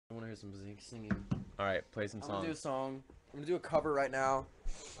hear some singing. Alright, play some I'm songs. gonna do a song. I'm gonna do a cover right now.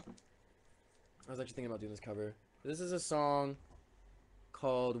 I was actually thinking about doing this cover. This is a song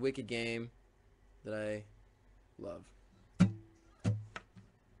called Wicked Game that I love.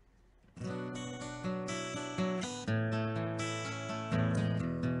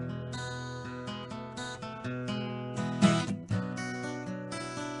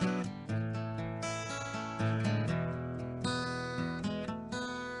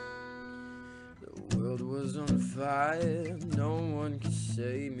 The world was on fire, no one could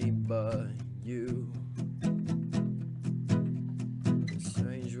save me but you.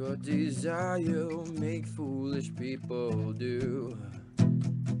 Strange what desire make foolish people do.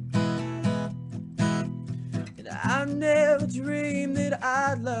 And I never dreamed that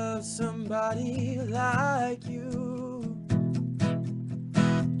I'd love somebody like you.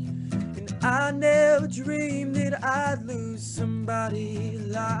 And I never dreamed that I'd lose somebody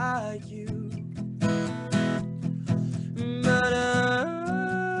like you. But I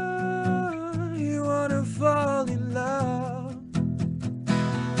wanna fall in love.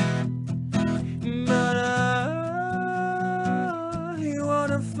 But I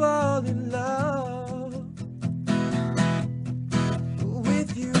wanna fall in love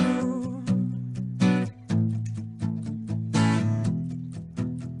with you.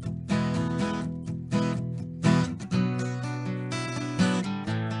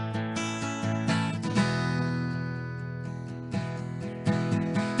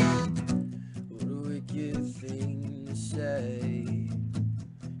 What a wicked thing to say.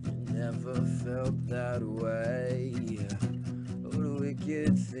 Never felt that way. What a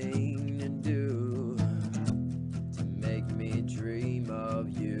wicked thing to do, to make me dream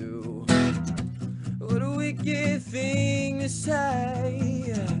of you. What a wicked thing to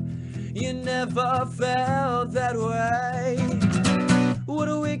say. You never felt that way. What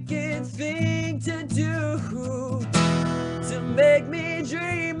a wicked thing to do, to make me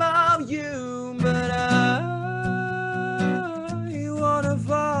dream of you. But I wanna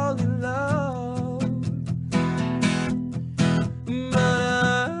fall in love. But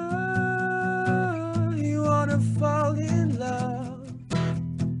I wanna fall in love.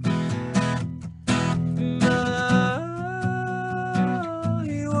 But I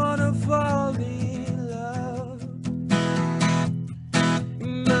wanna fall in love.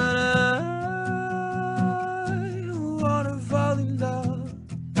 But I wanna fall in love.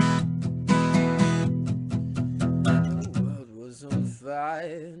 The world was on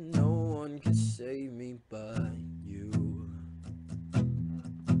fire, no one could save me but you.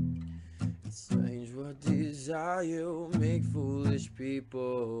 It's strange what desire make foolish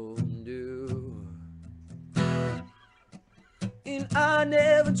people do. And I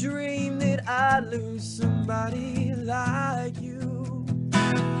never dreamed that I'd lose somebody like you.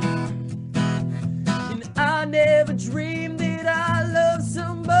 And I never dreamed that I'd love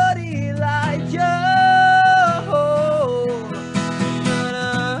somebody like you. But I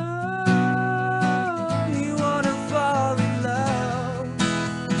wanna fall in love.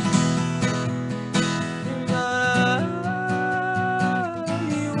 But I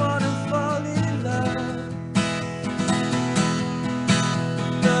wanna fall in love.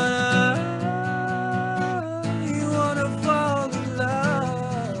 But I wanna fall in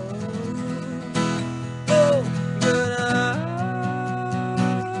love. Oh,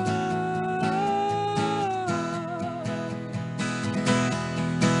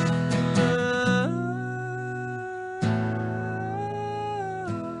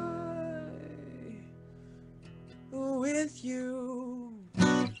 but with you.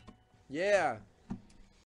 Yeah.